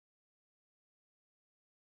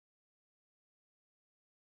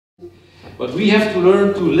But we have to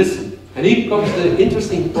learn to listen. And here comes the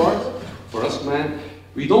interesting part for us, man.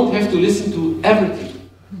 We don't have to listen to everything.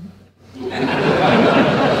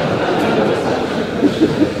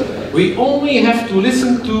 We only have to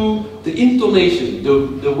listen to the intonation,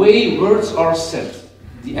 the way words are said,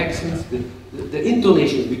 the accents, the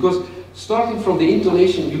intonation. Because starting from the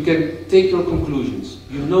intonation, you can take your conclusions.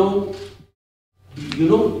 You know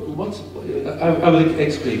what? I will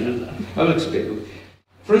explain. I will explain.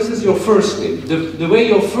 For instance, your first name. The way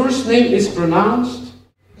your first name is pronounced,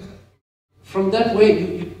 from that way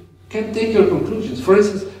you can take your conclusions. For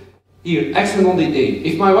instance, here, accent on the name.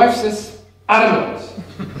 If my wife says Arnout,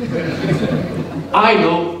 I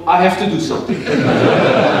know I have to do something. See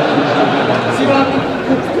what I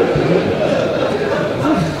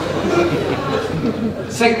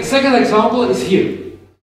mean? Second example is here.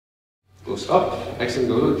 Goes up, accent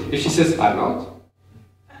goes up. If she says Arnout,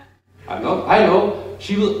 I know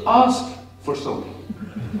she will ask for something.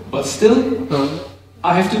 But still,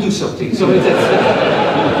 I have to do something. So it's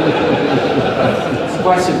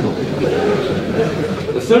quite simple.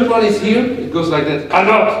 The third one is here, it goes like that,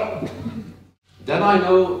 Arnout! Then I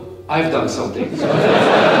know I've done something. So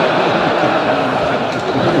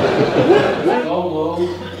we all know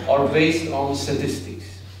are based on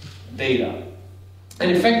statistics, data. And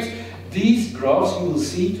in fact, these graphs you will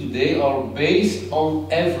see today are based on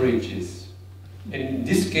averages. And in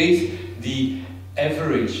this case, the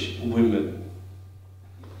average women.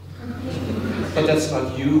 But that's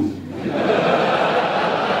not you.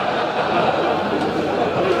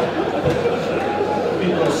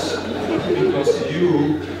 Because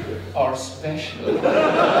you are special.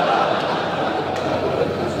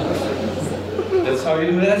 That's how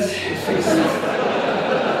you do that.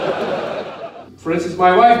 For instance,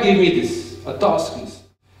 my wife gave me this, a task list.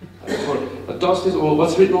 A task list, or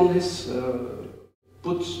what's written on this?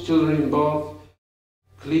 Put children in bath,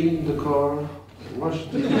 clean the car, wash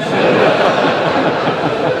the dishes.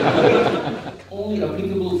 Only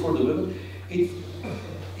applicable for the women. It's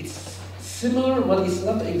similar, but it's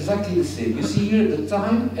not exactly the same. You see here the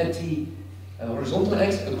time at the horizontal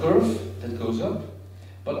axis, a curve that goes up,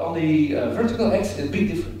 but on the vertical axis, a big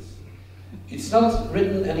difference. It's not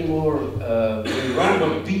written anymore being wrong,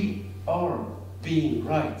 but BR, being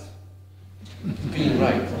right. Being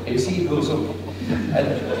right. And you see it goes up.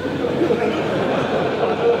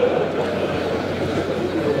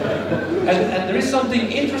 And there is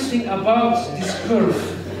something interesting about this curve.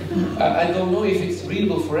 I don't know if it's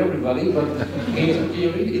readable for everybody, but can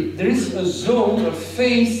you read it? There is a zone, a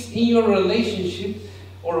phase in your relationship,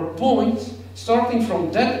 or a point, starting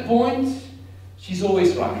from that point, she's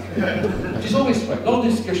always right. She's always right, no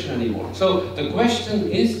discussion anymore. So the question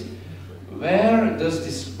is, where does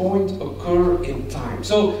this point occur in time?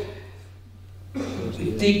 So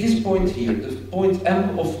take this point here, the point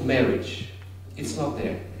M of marriage. It's not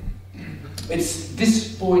there. It's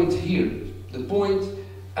this point here, the point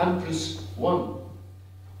M+1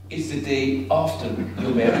 is the day after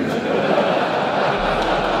your marriage.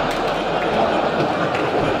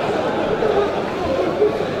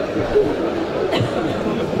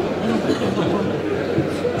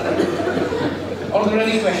 Are there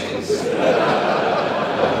any questions?